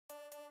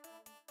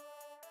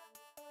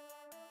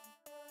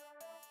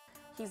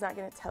He's not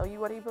going to tell you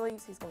what he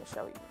believes, he's going to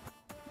show you.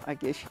 I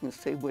guess you can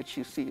say what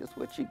you see is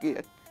what you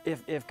get.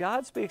 If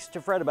God speaks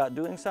to Fred about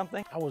doing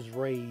something, I was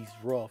raised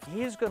rough.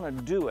 he's going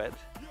to do it,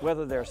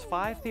 whether there's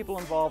 5 people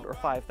involved or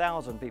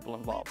 5,000 people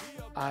involved.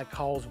 I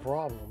cause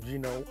problems, you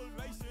know.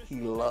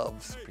 He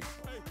loves people,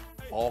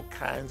 all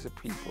kinds of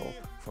people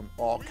from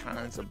all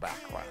kinds of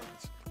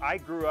backgrounds. I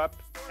grew up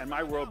and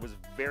my world was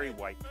very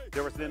white.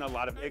 There was then a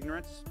lot of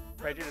ignorance,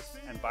 prejudice,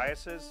 and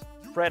biases.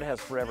 Fred has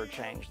forever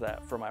changed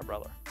that for my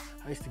brother.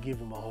 I used to give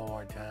him a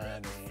hard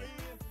time, man.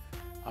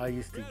 I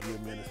used to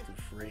give Minister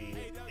Fred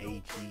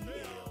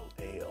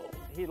H-E-L-L.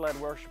 He led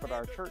worship at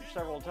our church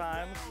several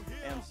times,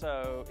 and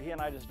so he and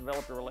I just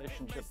developed a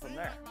relationship from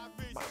there.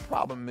 My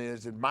problem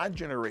is that my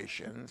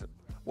generation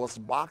was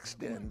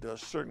boxed into a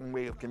certain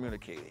way of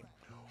communicating.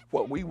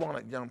 What we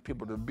wanted young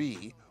people to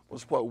be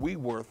was what we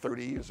were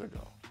 30 years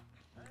ago.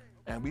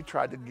 And we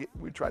tried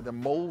to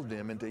mold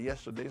them into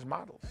yesterday's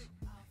models.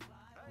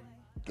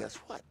 Guess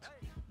what?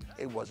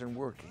 It wasn't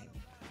working.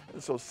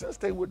 And so since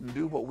they wouldn't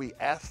do what we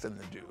asked them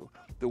to do,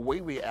 the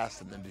way we asked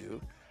them to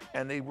do,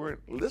 and they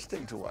weren't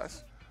listening to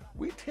us,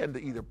 we tend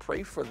to either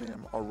pray for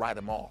them or write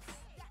them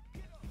off.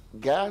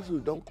 Guys who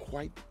don't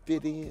quite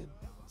fit in,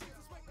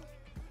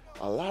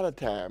 a lot of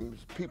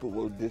times people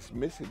will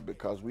dismiss it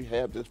because we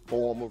have this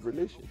form of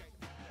religion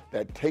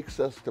that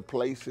takes us to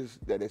places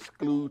that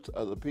excludes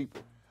other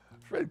people.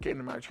 Fred came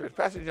to my church.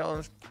 Pastor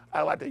Jones,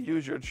 I'd like to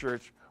use your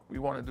church. We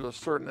want to do a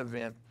certain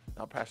event.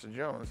 Now, Pastor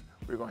Jones,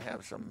 we're going to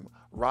have some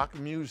rock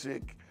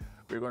music.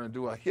 We're going to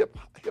do a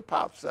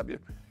hip-hop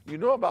subject. You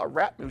know about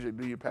rap music,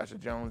 do you, Pastor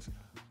Jones?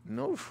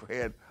 No,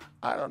 Fred,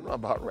 I don't know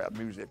about rap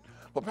music.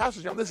 But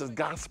Pastor Jones, this is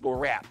gospel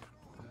rap.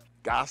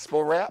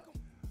 Gospel rap?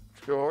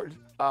 George,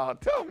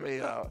 tell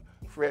me,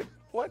 Fred,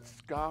 what's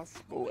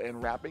gospel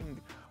and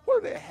rapping?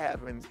 What do they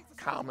have in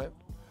common?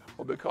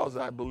 Well, because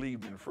I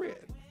believed in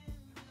Fred.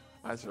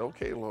 I said,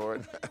 okay,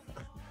 Lord,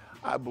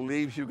 I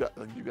believe you got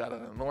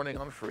an anointing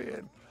on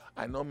Fred.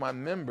 I know my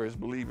members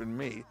believe in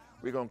me.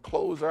 We're going to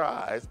close our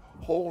eyes,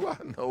 hold our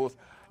nose,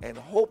 and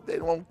hope they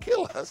won't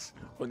kill us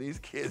when these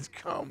kids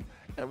come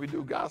and we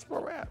do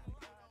gospel rap.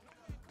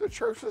 The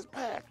church was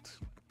packed.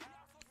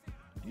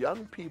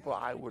 Young people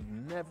I would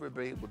never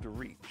be able to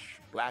reach,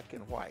 black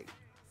and white,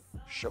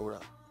 showed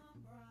up.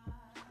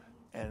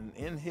 And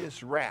in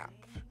his rap,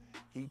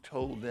 he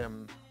told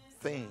them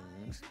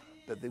things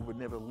that they would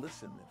never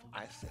listen if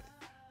I said it.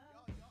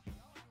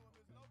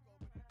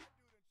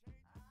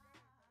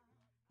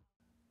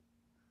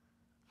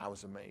 I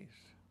was amazed.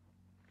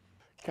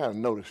 Kind of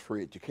noticed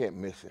Fred, you can't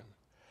miss him.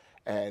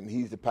 And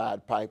he's the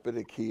Pied Piper.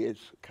 The kids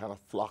kind of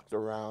flocked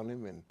around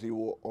him, and he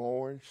wore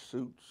orange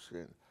suits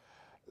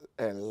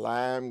and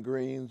lime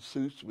green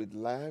suits with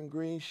lime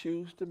green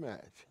shoes to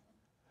match.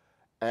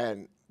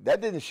 And that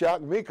didn't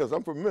shock me because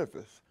I'm from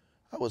Memphis.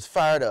 I was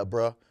fired up,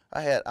 bro.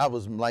 I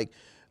was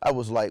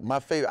like my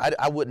favorite.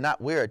 I would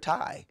not wear a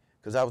tie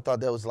because I thought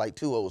that was like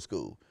too old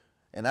school.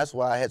 And that's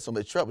why I had so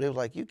much trouble. They was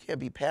like, you can't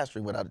be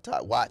pastoring without a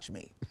tie. Watch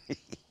me.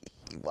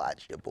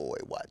 Watch your boy,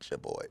 watch your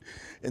boy.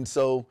 And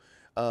so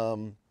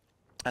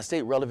I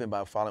stayed relevant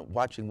by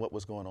watching what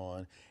was going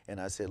on. And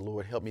I said,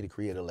 Lord, help me to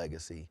create a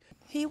legacy.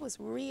 He was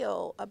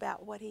real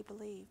about what he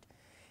believed.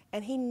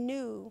 And he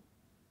knew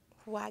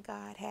why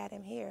God had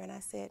him here. And I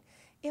said,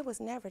 it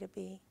was never to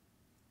be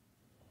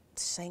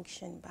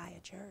sanctioned by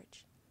a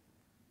church.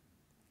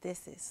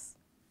 This is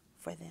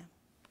for them.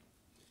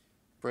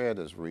 Fred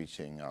is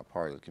reaching a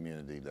part of the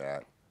community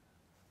that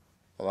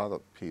a lot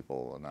of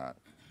people are not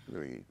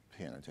really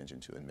paying attention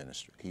to in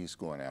ministry. He's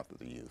going after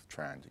the youth,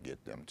 trying to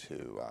get them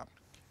to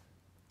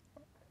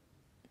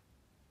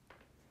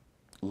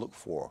look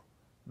for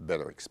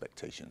better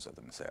expectations of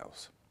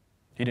themselves.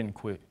 He didn't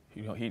quit.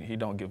 He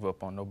don't give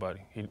up on nobody.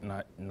 He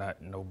not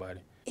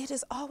nobody. It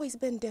has always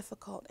been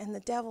difficult, and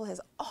the devil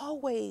has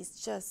always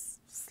just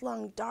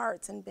slung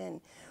darts and been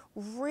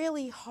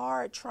really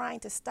hard trying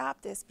to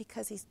stop this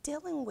because he's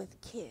dealing with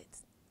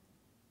kids.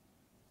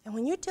 And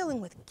when you're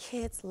dealing with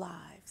kids'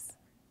 lives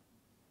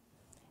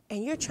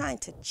and you're trying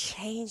to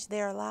change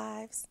their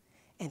lives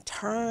and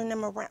turn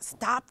them around,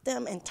 stop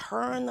them and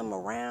turn them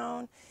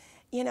around,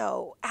 you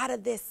know, out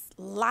of this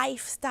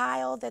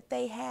lifestyle that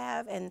they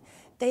have, and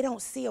they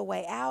don't see a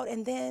way out,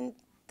 and then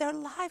their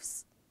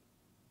lives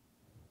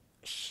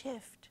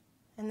shift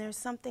and there's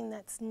something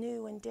that's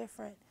new and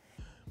different.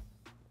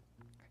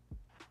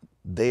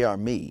 They are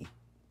me,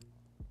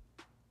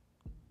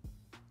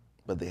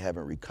 but they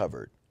haven't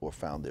recovered or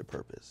found their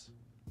purpose.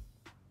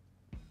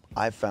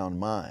 I found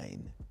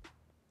mine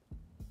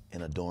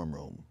in a dorm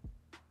room.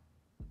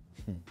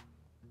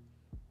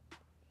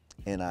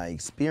 And I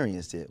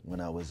experienced it when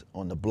I was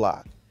on the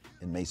block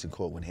in Mason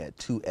Court when it had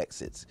 2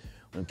 exits.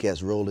 When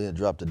cats roll in,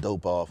 drop the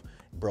dope off,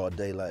 broad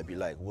daylight, be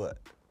like, what?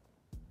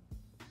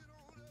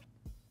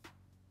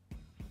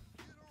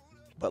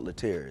 Butler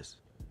Terrace,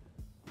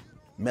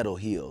 Meadow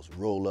Hills,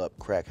 roll up,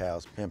 crack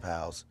house, pimp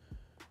house,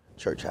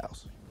 church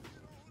house.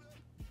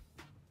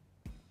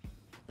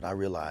 But I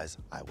realized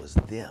I was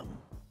them,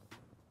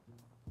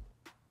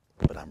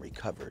 but I'm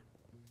recovered,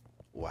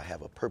 or I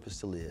have a purpose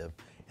to live,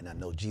 And I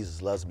know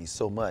Jesus loves me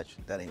so much,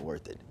 that ain't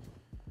worth it.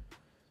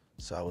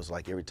 So I was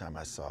like, every time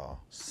I saw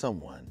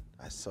someone,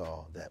 I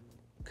saw that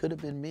could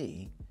have been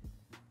me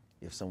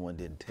if someone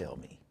didn't tell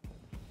me.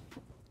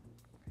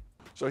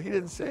 So he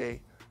didn't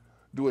say,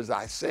 do as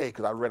I say,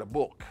 because I read a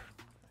book.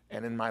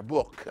 And in my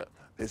book,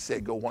 they say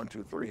go 1,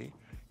 2, 3.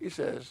 He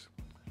says,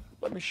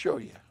 let me show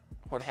you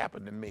what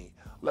happened to me.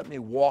 Let me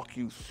walk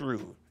you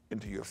through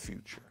into your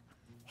future.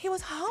 He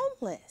was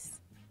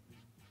homeless.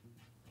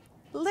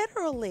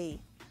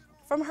 Literally,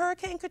 from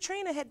Hurricane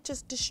Katrina had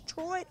just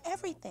destroyed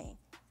everything.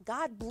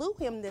 God blew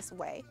him this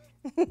way.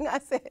 I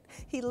said,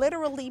 he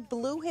literally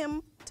blew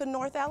him to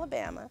North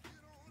Alabama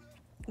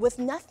with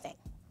nothing,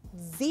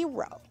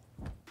 0.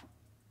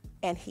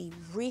 And he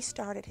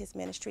restarted his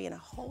ministry in a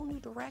whole new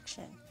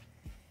direction.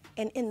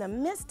 And in the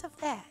midst of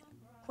that,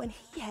 when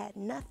he had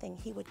nothing,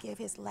 he would give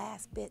his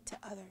last bit to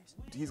others.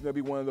 He's gonna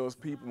be one of those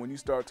people, when you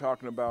start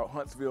talking about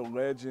Huntsville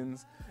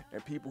legends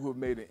and people who have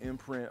made an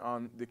imprint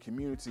on the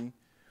community,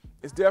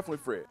 it's definitely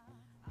Fred.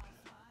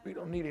 We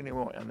don't need any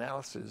more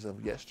analysis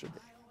of yesterday.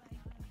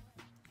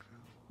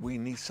 We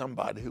need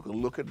somebody who can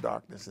look at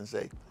darkness and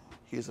say,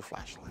 here's a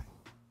flashlight.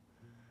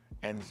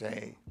 And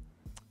say,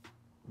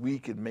 we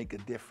can make a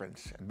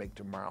difference and make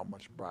tomorrow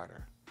much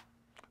brighter.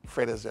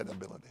 Fred has that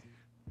ability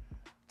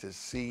to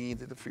see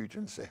into the future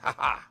and say,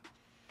 ha,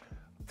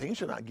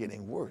 things are not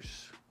getting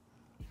worse.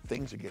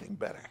 Things are getting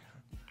better.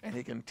 And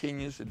he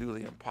continues to do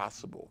the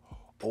impossible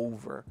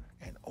over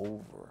and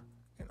over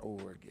and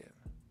over again.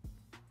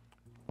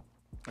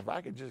 If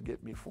I could just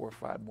get me 4 or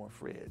 5 more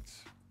Freds,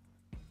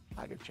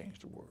 I could change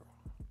the world.